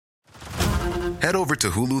Head over to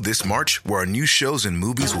Hulu this March, where our new shows and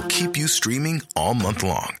movies will keep you streaming all month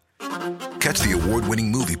long. Catch the award-winning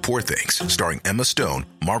movie Poor Things, starring Emma Stone,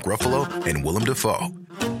 Mark Ruffalo, and Willem Dafoe.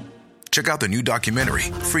 Check out the new documentary,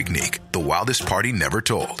 Freaknik, The Wildest Party Never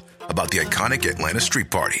Told, about the iconic Atlanta Street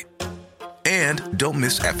Party. And don't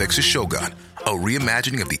miss FX's Shogun, a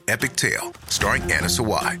reimagining of the epic tale, starring Anna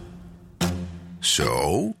Sawai.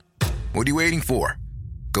 So, what are you waiting for?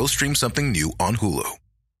 Go stream something new on Hulu.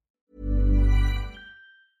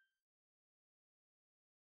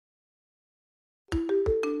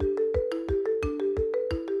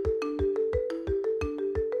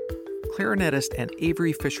 Clarinetist and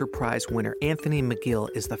Avery Fisher Prize winner Anthony McGill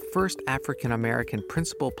is the first African-American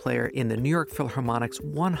principal player in the New York Philharmonic's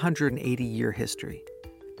 180-year history.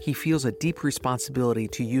 He feels a deep responsibility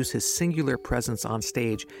to use his singular presence on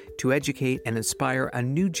stage to educate and inspire a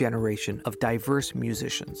new generation of diverse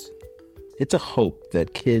musicians. It's a hope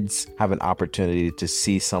that kids have an opportunity to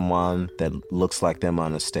see someone that looks like them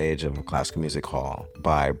on a stage of a classical music hall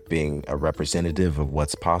by being a representative of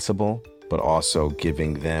what's possible, but also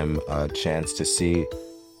giving them a chance to see,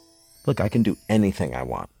 look, I can do anything I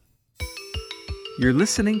want. You're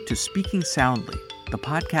listening to Speaking Soundly, the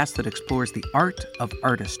podcast that explores the art of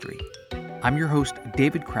artistry. I'm your host,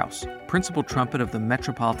 David Krause, principal trumpet of the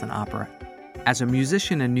Metropolitan Opera. As a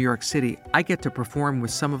musician in New York City, I get to perform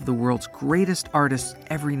with some of the world's greatest artists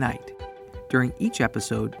every night. During each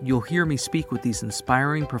episode, you'll hear me speak with these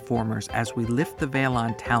inspiring performers as we lift the veil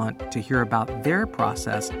on talent to hear about their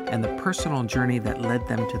process and the personal journey that led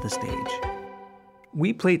them to the stage.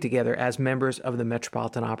 We played together as members of the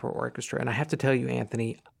Metropolitan Opera Orchestra, and I have to tell you,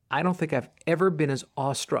 Anthony, I don't think I've ever been as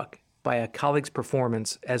awestruck by a colleague's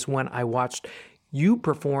performance as when I watched you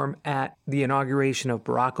perform at the inauguration of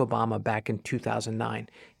Barack Obama back in 2009.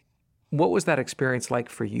 What was that experience like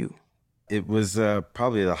for you? It was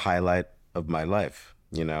probably the highlight of my life,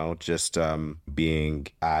 just being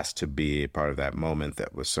asked to be a part of that moment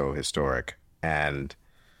that was so historic. And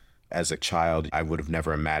as a child, I would have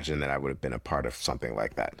never imagined that I would have been a part of something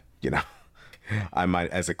like that, I might,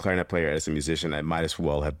 as a clarinet player, as a musician, I might as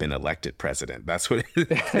well have been elected president. That's what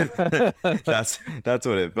that's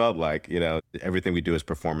what it felt like. Everything we do as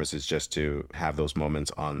performers is just to have those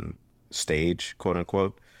moments on stage, quote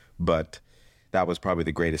unquote. But that was probably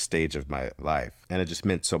the greatest stage of my life. And it just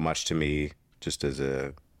meant so much to me, just as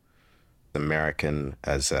a American,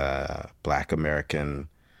 as a Black American,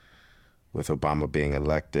 with Obama being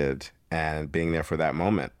elected and being there for that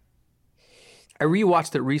moment. I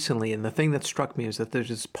rewatched it recently, and the thing that struck me is that there's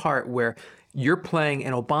this part where you're playing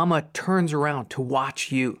and Obama turns around to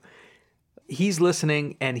watch you. He's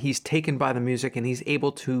listening and he's taken by the music and he's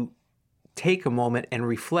able to take a moment and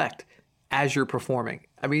reflect as you're performing.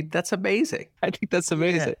 I mean, that's amazing. I think that's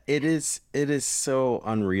amazing. Yeah, it is so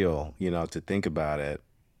unreal, to think about it.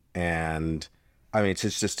 And I mean, it's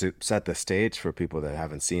just to set the stage for people that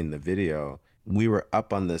haven't seen the video. We were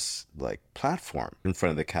up on this platform in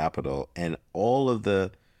front of the Capitol, and all of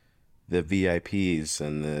the VIPs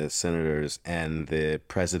and the senators and the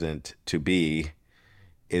president to be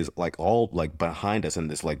is all behind us in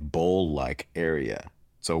this bowl area.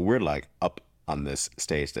 So we're up on this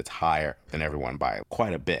stage that's higher than everyone by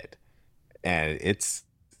quite a bit. And it's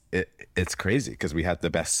crazy because we had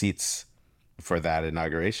the best seats for that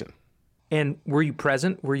inauguration. And were you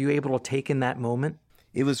present? Were you able to take in that moment?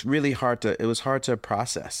 It was really hard to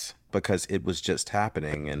process because it was just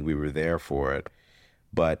happening and we were there for it.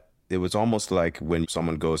 But it was almost like when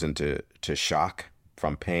someone goes into shock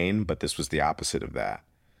from pain, but this was the opposite of that.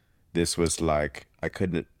 This was I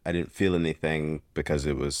didn't feel anything because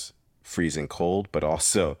it was freezing cold, but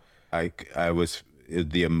also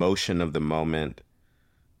the emotion of the moment,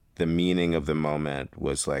 the meaning of the moment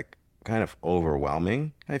was kind of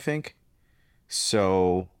overwhelming, I think.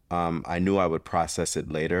 So I knew I would process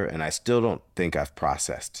it later, and I still don't think I've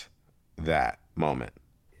processed that moment.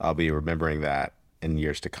 I'll be remembering that in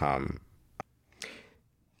years to come.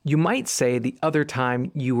 You might say the other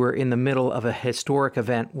time you were in the middle of a historic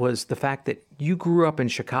event was the fact that you grew up in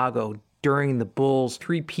Chicago during the Bulls'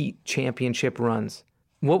 three-peat championship runs.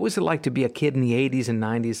 What was it like to be a kid in the 80s and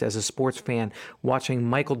 90s as a sports fan watching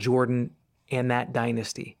Michael Jordan and that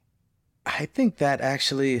dynasty? I think that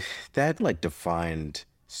defined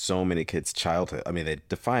so many kids' childhood. I mean, it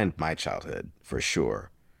defined my childhood for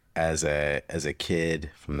sure. As a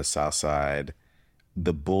kid from the South Side,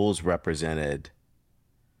 the Bulls represented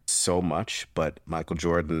so much, but Michael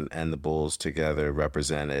Jordan and the Bulls together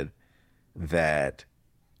represented that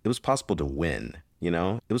it was possible to win,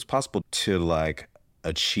 It was possible to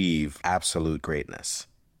achieve absolute greatness.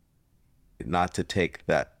 Not to take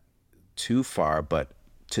that too far, but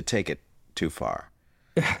to take it too far.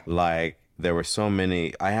 Like, there were so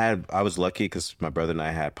many. I was lucky because my brother and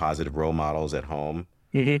I had positive role models at home,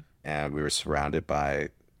 and we were surrounded by,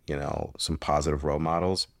 some positive role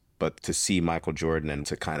models. But to see Michael Jordan and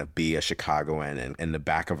to kind of be a Chicagoan, and in the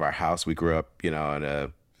back of our house, we grew up, in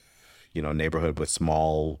a, neighborhood with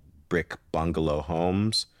small brick bungalow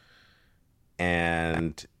homes.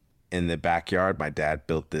 And in the backyard, my dad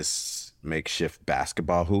built this makeshift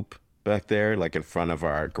basketball hoop back there, like in front of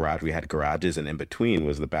our garage. We had garages, and in between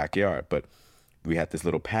was the backyard. But we had this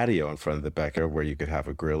little patio in front of the backyard where you could have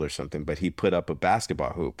a grill or something. But he put up a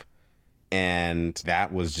basketball hoop. And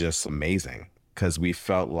that was just amazing because we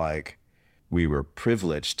felt like we were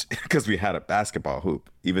privileged because we had a basketball hoop,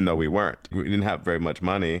 even though we weren't. We didn't have very much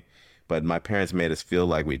money, but my parents made us feel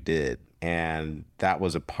like we did. And that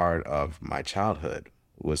was a part of my childhood,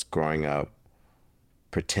 was growing up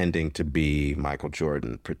pretending to be Michael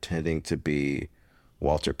Jordan, pretending to be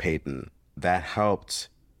Walter Payton. That helped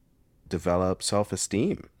develop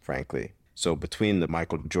self-esteem, frankly. So between the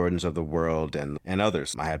Michael Jordans of the world and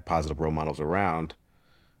others, I had positive role models around,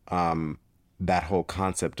 that whole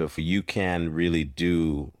concept of you can really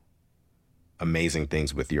do amazing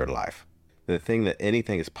things with your life. The thing that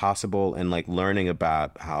anything is possible, and like learning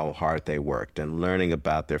about how hard they worked and learning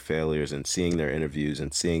about their failures and seeing their interviews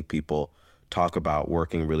and seeing people talk about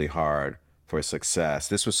working really hard for success.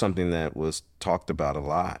 This was something that was talked about a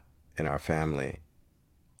lot in our family.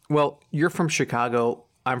 Well, you're from Chicago,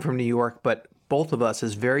 I'm from New York, but both of us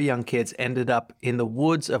as very young kids ended up in the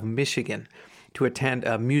woods of Michigan to attend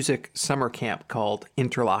a music summer camp called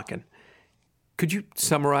Interlochen. Could you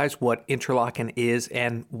summarize what Interlochen is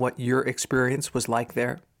and what your experience was like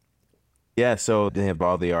there? Yeah, so they have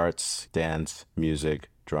all the arts, dance, music,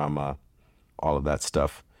 drama, all of that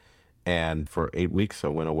stuff. And for 8 weeks, I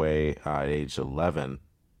went away at age 11,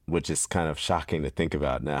 which is kind of shocking to think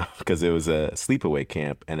about now because it was a sleepaway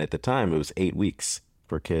camp. And at the time, it was 8 weeks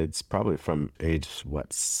for kids, probably from age,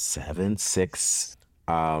 7, 6.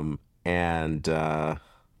 Wow,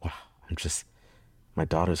 my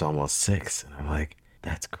daughter's almost 6. And I'm like,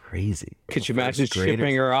 that's crazy. Could you imagine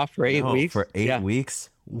shipping her off for 8 weeks? For 8 weeks?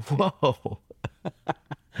 Whoa.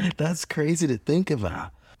 That's crazy to think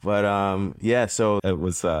about. But so it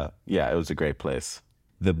was it was a great place.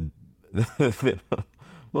 The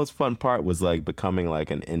most fun part was like becoming like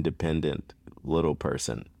an independent little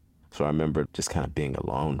person. So I remember just kind of being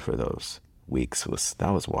alone for those weeks.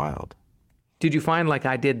 That was wild. Did you find, like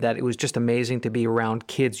I did, that it was just amazing to be around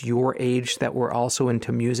kids your age that were also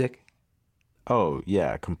into music? Oh,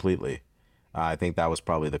 yeah, completely. I think that was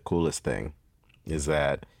probably the coolest thing, is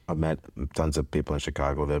that I met tons of people in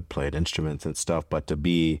Chicago that played instruments and stuff, but to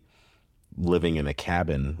be living in a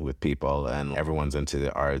cabin with people and everyone's into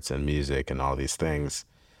the arts and music and all these things,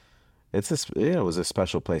 it was a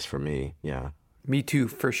special place for me, yeah. Me too,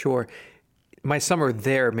 for sure. My summer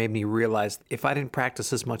there made me realize if I didn't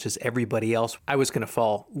practice as much as everybody else, I was going to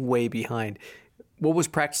fall way behind. What was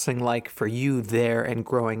practicing like for you there and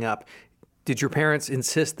growing up? Did your parents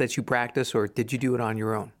insist that you practice, or did you do it on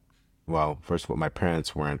your own? Well, first of all, my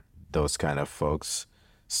parents weren't those kind of folks,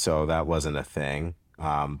 so that wasn't a thing.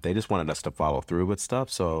 They just wanted us to follow through with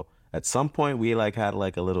stuff. So at some point, we had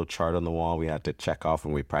a little chart on the wall we had to check off,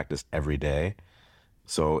 and we practiced every day.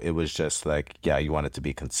 So it was just like, yeah, you wanted to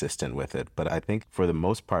be consistent with it. But I think for the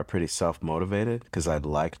most part, pretty self-motivated because I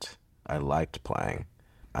liked playing.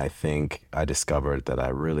 I think I discovered that I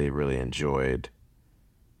really, really enjoyed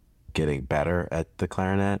getting better at the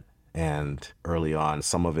clarinet. And early on,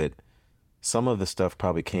 some of the stuff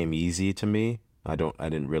probably came easy to me. I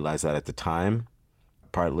didn't realize that at the time.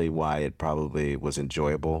 Partly why it probably was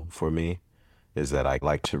enjoyable for me is that I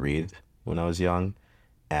liked to read when I was young.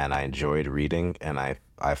 And I enjoyed reading, and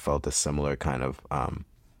I felt a similar kind of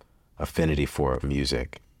affinity for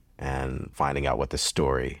music and finding out what the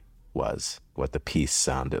story was, what the piece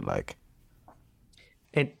sounded like.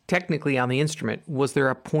 And technically on the instrument, was there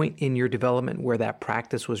a point in your development where that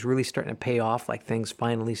practice was really starting to pay off, like things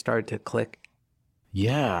finally started to click?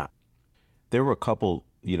 Yeah. There were a couple,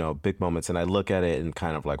 big moments, and I look at it in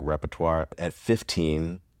kind of like repertoire. At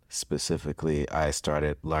 15, specifically, I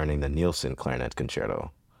started learning the Nielsen Clarinet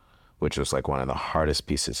Concerto, which was like one of the hardest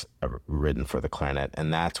pieces ever written for the clarinet.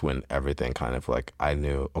 And that's when everything kind of like, I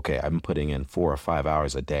knew, okay, I'm putting in 4 or 5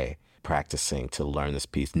 hours a day practicing to learn this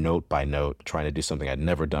piece note by note, trying to do something I'd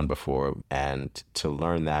never done before. And to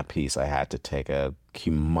learn that piece, I had to take a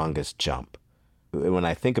humongous jump. When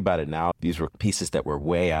I think about it now, these were pieces that were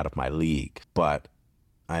way out of my league, but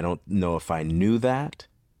I don't know if I knew that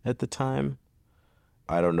at the time.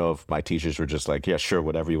 I don't know if my teachers were just like, yeah, sure,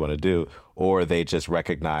 whatever you want to do, or they just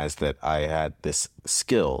recognized that I had this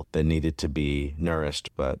skill that needed to be nourished.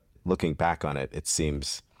 But looking back on it, it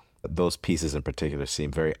seems those pieces in particular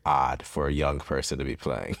seem very odd for a young person to be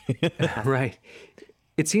playing. Right.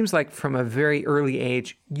 It seems like from a very early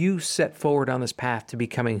age, you set forward on this path to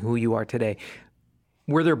becoming who you are today.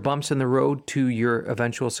 Were there bumps in the road to your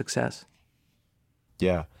eventual success?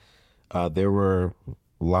 Yeah, there were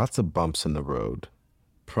lots of bumps in the road,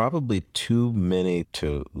 probably too many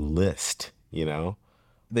to list, you know?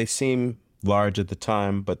 They seem large at the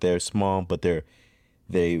time, but they're small, but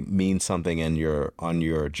they mean something on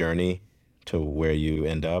your journey to where you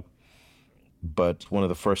end up. But one of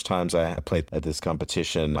the first times I played at this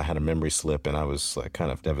competition, I had a memory slip and I was like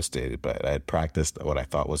kind of devastated, but I had practiced what I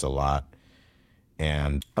thought was a lot.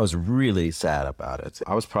 And I was really sad about it.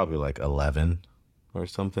 I was probably like 11 or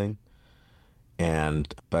something.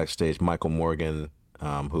 And backstage, Michael Morgan,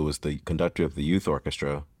 who was the conductor of the youth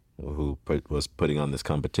orchestra, who was putting on this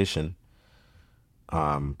competition,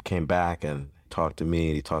 came back and talked to me,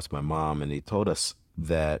 and he talked to my mom, and he told us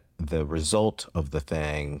that the result of the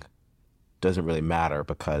thing doesn't really matter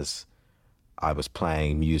because I was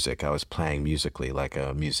playing music. I was playing musically like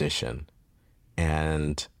a musician.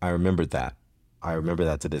 And I remembered that. I remember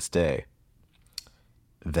that to this day,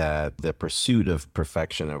 that the pursuit of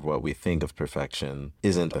perfection, of what we think of perfection,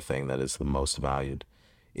 isn't the thing that is the most valued.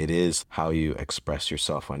 It is how you express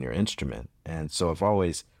yourself on your instrument. And so I've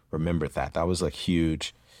always remembered that. That was a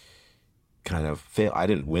huge kind of fail. I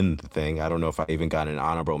didn't win the thing. I don't know if I even got an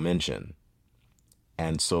honorable mention.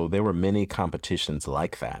 And so there were many competitions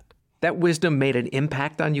like that. That wisdom made an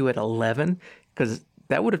impact on you at 11? Because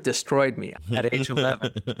that would have destroyed me at age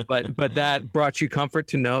 11. But that brought you comfort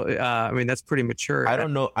to know. I mean, that's pretty mature. I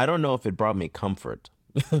don't know if it brought me comfort,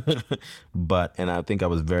 and I think I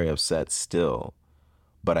was very upset still.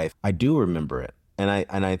 But I do remember it, and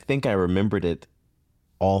I think I remembered it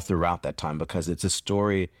all throughout that time because it's a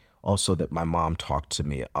story also that my mom talked to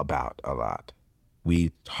me about a lot.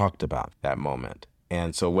 We talked about that moment.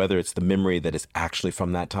 And so whether it's the memory that is actually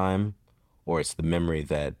from that time or it's the memory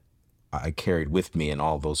that I carried with me in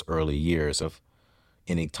all those early years of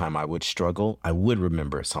any time I would struggle, I would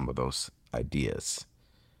remember some of those ideas.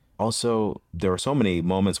 Also, there are so many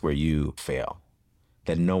moments where you fail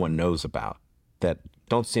that no one knows about, that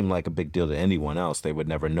don't seem like a big deal to anyone else. They would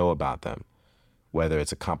never know about them, whether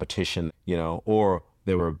it's a competition, you know, or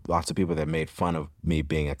there were lots of people that made fun of me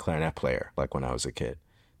being a clarinet player, like when I was a kid.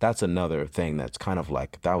 That's another thing that's kind of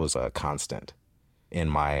like, that was a constant in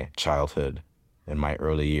my childhood, in my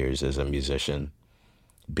early years as a musician,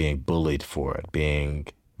 being bullied for it, being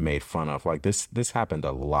made fun of. Like this happened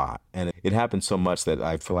a lot. And it happened so much that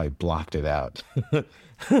I feel like blocked it out.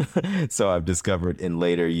 So I've discovered in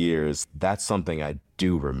later years, that's something I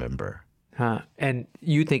do remember. Huh. And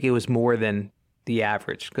you think it was more than the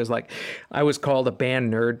average? Because like I was called a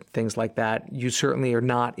band nerd, things like that. You certainly are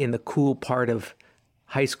not in the cool part of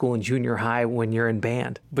high school and junior high when you're in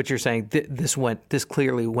band. But you're saying this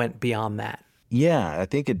clearly went beyond that. Yeah, I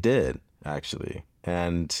think it did, actually.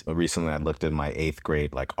 And recently I looked at my 8th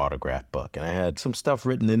grade like autograph book, and I had some stuff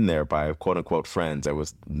written in there by quote unquote friends that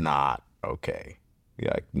was not okay.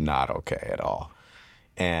 Like not okay at all.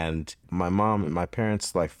 And my mom and my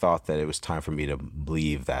parents like thought that it was time for me to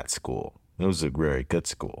leave that school. It was a very good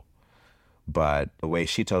school. But the way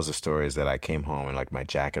she tells the story is that I came home and like my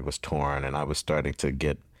jacket was torn and I was starting to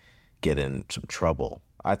get in some trouble.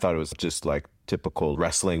 I thought it was just like typical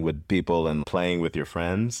wrestling with people and playing with your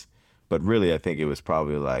friends. But really, I think it was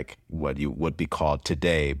probably like what you would be called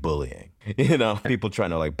today bullying. You know, people trying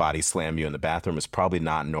to like body slam you in the bathroom is probably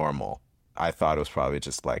not normal. I thought it was probably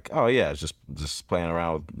just like, oh yeah, it's just playing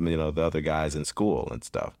around with, you know, the other guys in school and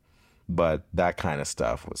stuff. But that kind of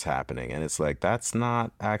stuff was happening. And it's like, that's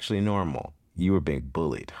not actually normal. You were being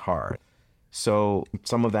bullied hard. So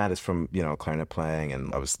some of that is from, you know, clarinet playing,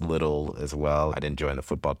 and I was little as well. I didn't join the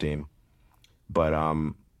football team. But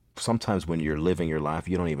sometimes when you're living your life,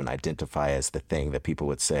 you don't even identify as the thing that people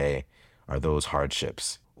would say are those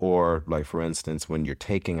hardships. Or like, for instance, when you're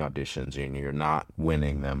taking auditions and you're not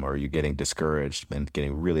winning them, or you're getting discouraged and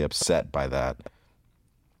getting really upset by that,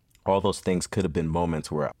 all those things could have been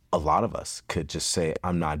moments where a lot of us could just say,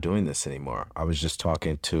 I'm not doing this anymore. I was just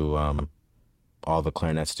talking to all the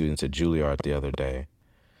clarinet students at Juilliard the other day,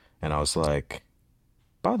 and I was like,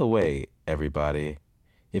 by the way, everybody,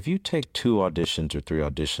 if you take 2 auditions or 3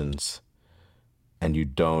 auditions and you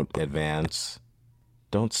don't advance,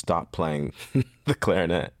 don't stop playing the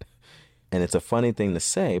clarinet. And it's a funny thing to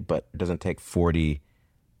say, but it doesn't take 40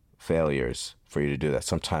 failures for you to do that.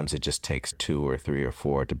 Sometimes it just takes 2 or 3 or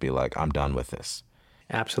 4 to be like, I'm done with this.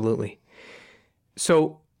 Absolutely.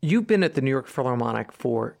 So you've been at the New York Philharmonic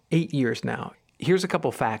for 8 years now. Here's a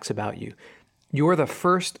couple facts about you. You're the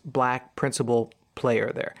first Black principal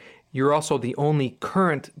player there. You're also the only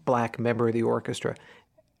current Black member of the orchestra.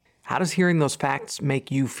 How does hearing those facts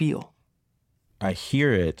make you feel? I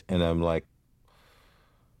hear it and I'm like,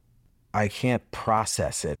 I can't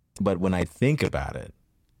process it. But when I think about it,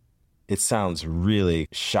 it sounds really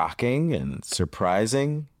shocking and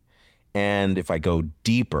surprising. And if I go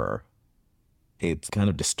deeper, it's kind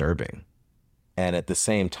of disturbing. And at the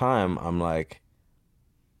same time, I'm like,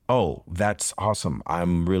 oh, that's awesome.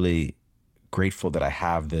 I'm really grateful that I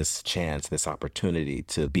have this chance, this opportunity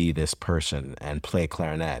to be this person and play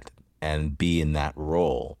clarinet and be in that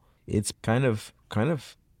role. It's kind of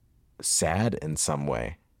sad in some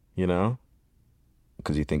way, you know?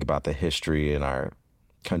 Because you think about the history in our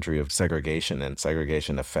country of segregation, and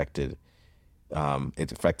segregation affected,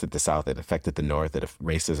 it affected the South, it affected the North,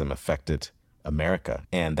 racism affected America.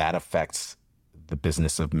 And that affects the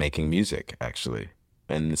business of making music, actually.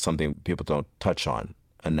 And it's something people don't touch on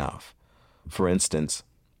enough. For instance,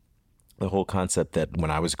 the whole concept that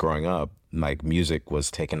when I was growing up, like music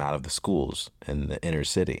was taken out of the schools in the inner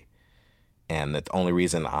city. And the only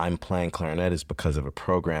reason I'm playing clarinet is because of a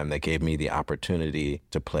program that gave me the opportunity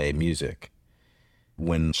to play music.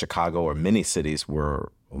 When Chicago or many cities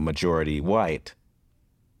were majority white,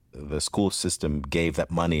 the school system gave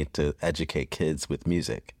that money to educate kids with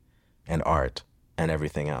music and art and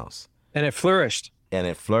everything else. And it flourished.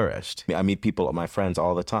 I meet people, my friends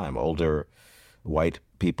all the time, older white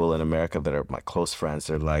people in America that are my close friends.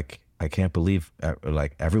 They're like, I can't believe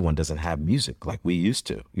like everyone doesn't have music like we used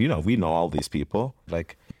to. You know, we know all these people.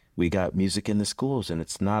 Like we got music in the schools and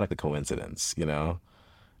it's not a coincidence, you know?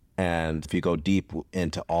 And if you go deep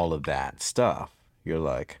into all of that stuff, you're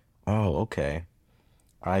like, oh, okay,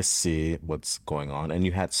 I see what's going on. And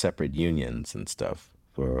you had separate unions and stuff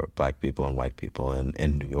for Black people and white people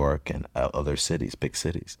in New York and other cities, big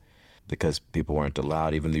cities, because people weren't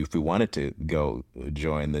allowed, even if we wanted to go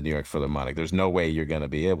join the New York Philharmonic, there's no way you're going to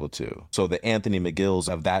be able to. So the Anthony McGills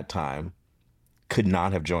of that time could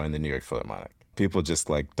not have joined the New York Philharmonic. People just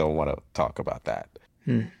like don't want to talk about that.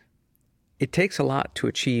 It takes a lot to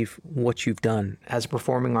achieve what you've done as a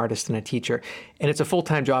performing artist and a teacher, and it's a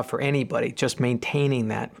full-time job for anybody, just maintaining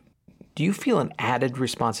that. Do you feel an added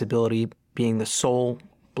responsibility being the sole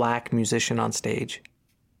Black musician on stage?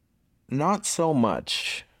 Not so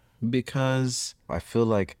much, because I feel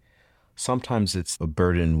like sometimes it's a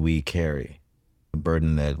burden we carry, a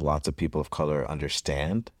burden that lots of people of color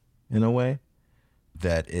understand in a way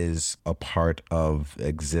that is a part of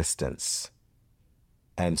existence.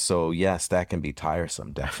 And so, yes, that can be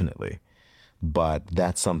tiresome, definitely. But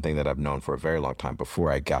that's something that I've known for a very long time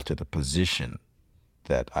before I got to the position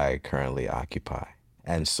that I currently occupy.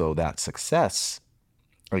 And so that success,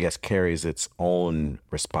 I guess, carries its own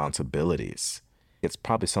responsibilities. It's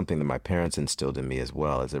probably something that my parents instilled in me as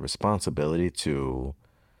well, as a responsibility to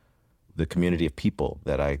the community of people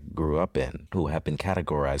that I grew up in who have been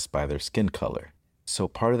categorized by their skin color. So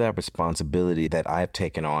part of that responsibility that I've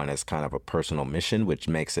taken on as kind of a personal mission, which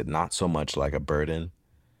makes it not so much like a burden,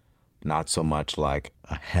 not so much like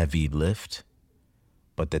a heavy lift,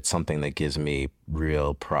 but that's something that gives me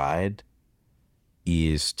real pride,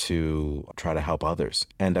 is to try to help others.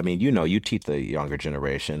 And I mean, you know, you teach the younger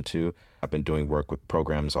generation too. I've been doing work with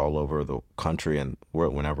programs all over the country, and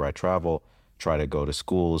whenever I travel, try to go to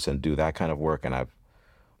schools and do that kind of work. And I've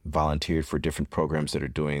volunteered for different programs that are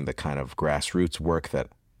doing the kind of grassroots work that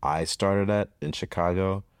I started at in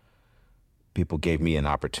Chicago. People gave me an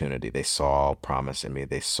opportunity. They saw promise in me.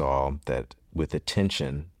 They saw that with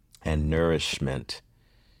attention and nourishment,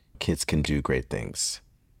 kids can do great things.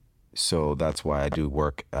 So that's why I do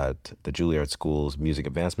work at the Juilliard School's Music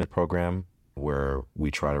Advancement Program, where we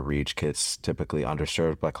try to reach kids typically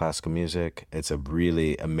underserved by classical music. It's a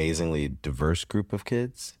really amazingly diverse group of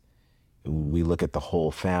kids. We look at the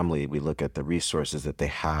whole family. We look at the resources that they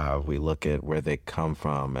have. We look at where they come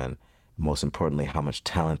from, and most importantly, how much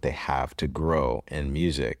talent they have to grow in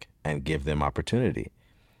music and give them opportunity.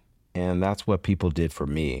 And that's what people did for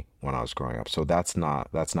me when I was growing up. So that's not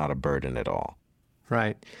a burden at all.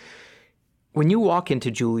 Right. When you walk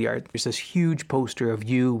into Juilliard, there's this huge poster of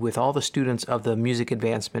you with all the students of the Music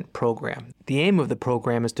Advancement Program. The aim of the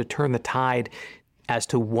program is to turn the tide as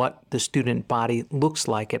to what the student body looks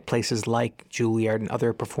like at places like Juilliard and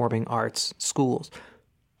other performing arts schools.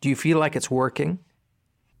 Do you feel like it's working?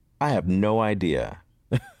 I have no idea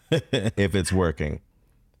if it's working.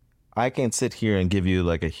 I can sit here and give you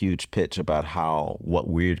like a huge pitch about how what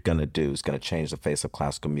we're going to do is going to change the face of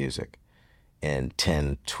classical music in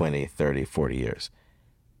 10, 20, 30, 40 years.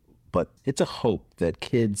 But it's a hope that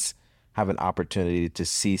kids have an opportunity to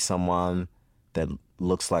see someone that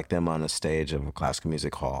looks like them on a stage of a classical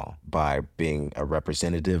music hall by being a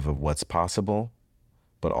representative of what's possible,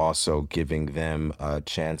 but also giving them a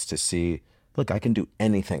chance to see, look, I can do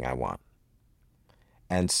anything I want.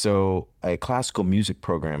 And so a classical music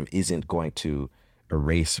program isn't going to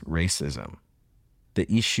erase racism.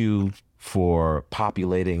 The issue for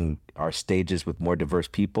populating our stages with more diverse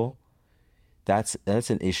people, that's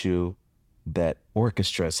an issue that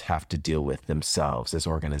orchestras have to deal with themselves as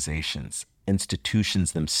organizations.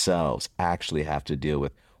 Institutions themselves actually have to deal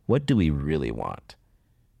with, what do we really want?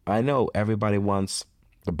 I know everybody wants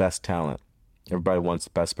the best talent. Everybody wants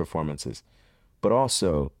the best performances. But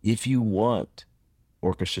also, if you want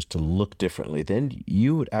orchestras to look differently, then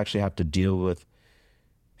you would actually have to deal with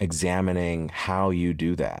examining how you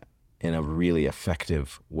do that in a really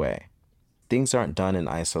effective way. Things aren't done in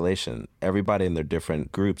isolation. Everybody in their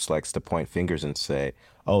different groups likes to point fingers and say,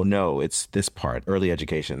 oh no, it's this part, early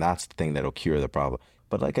education, that's the thing that'll cure the problem.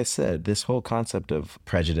 But like I said, this whole concept of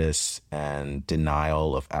prejudice and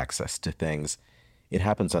denial of access to things, it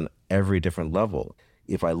happens on every different level.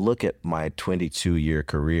 If I look at my 22-year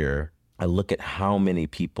career, I look at how many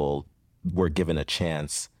people were given a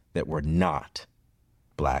chance that were not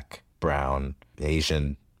Black, brown,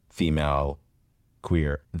 Asian, female,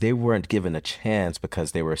 queer. They weren't given a chance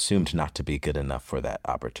because they were assumed not to be good enough for that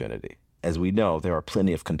opportunity. As we know, there are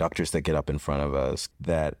plenty of conductors that get up in front of us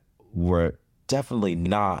that were definitely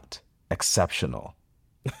not exceptional.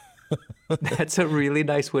 That's a really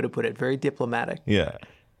nice way to put it. Very diplomatic. Yeah.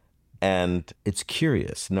 And it's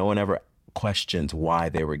curious. No one ever questions why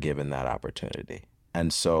they were given that opportunity.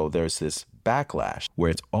 And so there's this backlash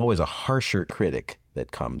where it's always a harsher critic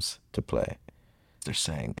that comes to play. They're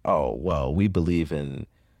saying, oh, well, we believe in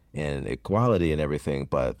equality and everything,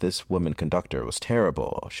 but this woman conductor was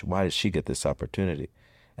terrible. Why did she get this opportunity?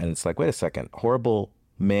 And it's like, wait a second, horrible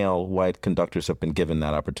male white conductors have been given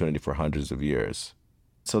that opportunity for hundreds of years.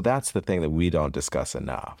 So that's the thing that we don't discuss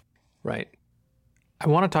enough. Right. I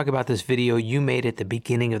want to talk about this video you made at the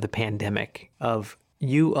beginning of the pandemic of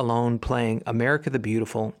you alone playing America the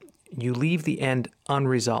Beautiful. You leave the end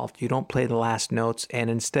unresolved. You don't play the last notes. And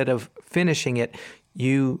instead of finishing it,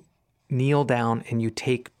 you kneel down and you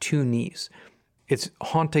take two knees. It's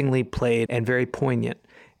hauntingly played and very poignant.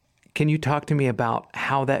 Can you talk to me about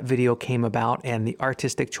how that video came about and the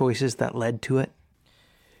artistic choices that led to it?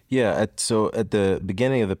 Yeah, so at the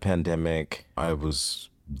beginning of the pandemic, I was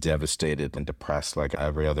devastated and depressed like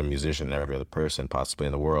every other musician, every other person possibly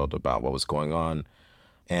in the world about what was going on,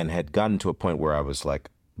 and had gotten to a point where I was like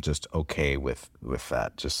just okay with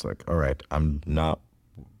that. Just like, all right, I'm not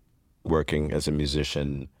working as a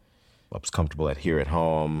musician. I was comfortable here at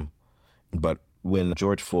home. But when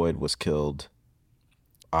George Floyd was killed,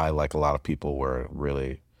 I, like a lot of people, were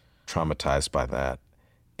really traumatized by that.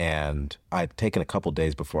 And I'd taken a couple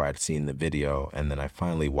days before I'd seen the video, and then I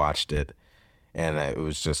finally watched it. And it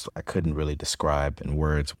was just, I couldn't really describe in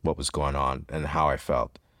words what was going on and how I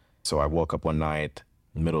felt. So I woke up one night,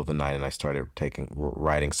 middle of the night, and I started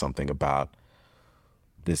writing something about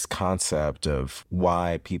this concept of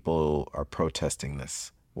why people are protesting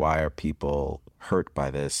this. Why are people hurt by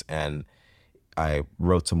this? And I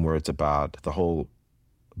wrote some words about the whole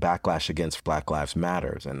backlash against Black Lives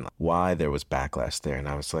Matters and why there was backlash there. And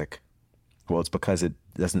I was like, well, it's because it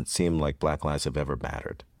doesn't seem like Black lives have ever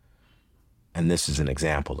mattered. And this is an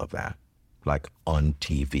example of that, like on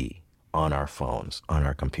TV, on our phones, on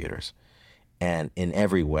our computers. And in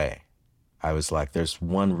every way, I was like, there's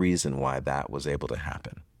one reason why that was able to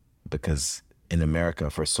happen. Because in America,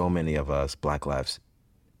 for so many of us, Black lives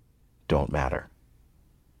don't matter.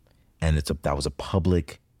 And that was a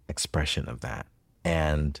public expression of that.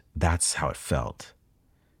 And that's how it felt.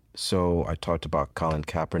 So I talked about Colin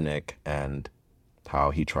Kaepernick and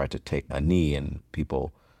how he tried to take a knee and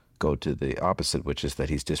people go to the opposite, which is that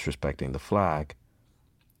he's disrespecting the flag.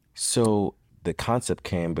 So the concept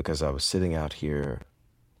came because I was sitting out here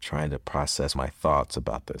trying to process my thoughts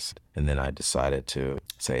about this. And then I decided to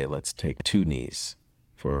say, let's take two knees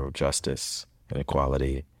for justice and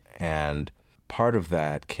equality. And part of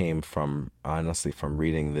that came from, honestly, from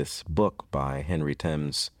reading this book by Henry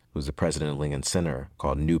Timms, who's the president of Lincoln Center,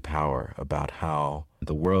 called New Power, about how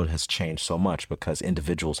the world has changed so much because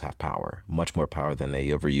individuals have power, much more power than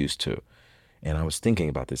they ever used to. And I was thinking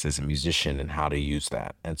about this as a musician and how to use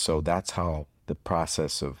that. And so that's how the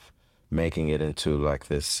process of making it into like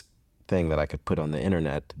this thing that I could put on the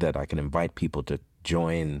internet, that I can invite people to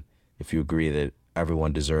join. If you agree that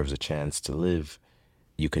everyone deserves a chance to live,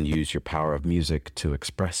 you can use your power of music to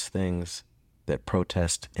express things. That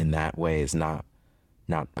protest in that way is not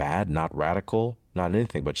not bad, not radical, not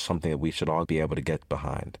anything, but something that we should all be able to get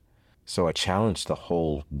behind. So I challenged the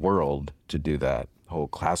whole world to do that, whole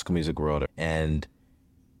classical music world, and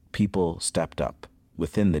people stepped up.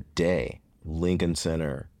 Within the day, Lincoln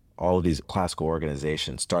Center, all of these classical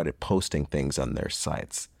organizations started posting things on their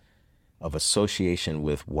sites of association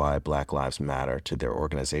with why Black Lives Matter to their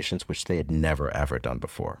organizations, which they had never, ever done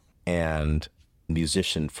before. And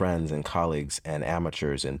musician friends and colleagues and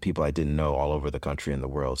amateurs and people I didn't know all over the country and the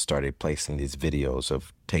world started placing these videos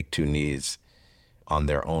of Take Two Knees on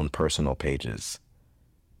their own personal pages.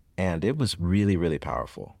 And it was really, really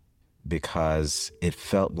powerful because it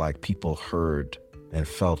felt like people heard and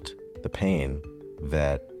felt the pain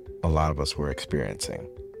that a lot of us were experiencing,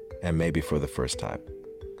 and maybe for the first time.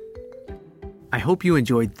 I hope you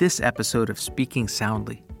enjoyed this episode of Speaking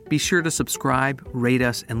Soundly. Be sure to subscribe, rate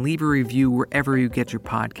us, and leave a review wherever you get your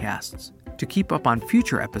podcasts. To keep up on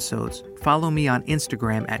future episodes, follow me on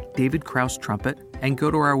Instagram at David Krause Trumpet and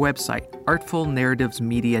go to our website,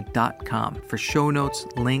 artfulnarrativesmedia.com, for show notes,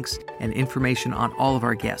 links, and information on all of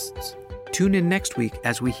our guests. Tune in next week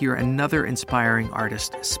as we hear another inspiring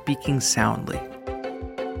artist speaking soundly.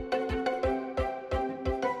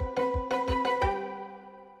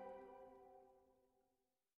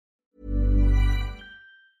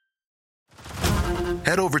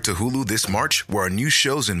 Head over to Hulu this March, where our new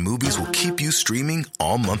shows and movies will keep you streaming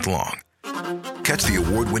all month long. Catch the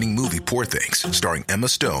award-winning movie Poor Things, starring Emma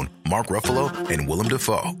Stone, Mark Ruffalo, and Willem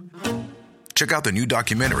Dafoe. Check out the new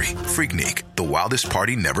documentary, Freaknik, The Wildest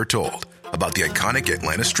Party Never Told, about the iconic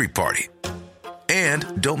Atlanta Street Party.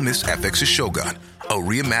 And don't miss FX's Shogun, a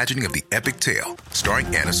reimagining of the epic tale, starring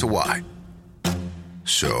Anna Sawai.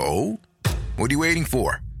 So, what are you waiting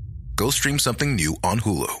for? Go stream something new on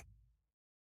Hulu.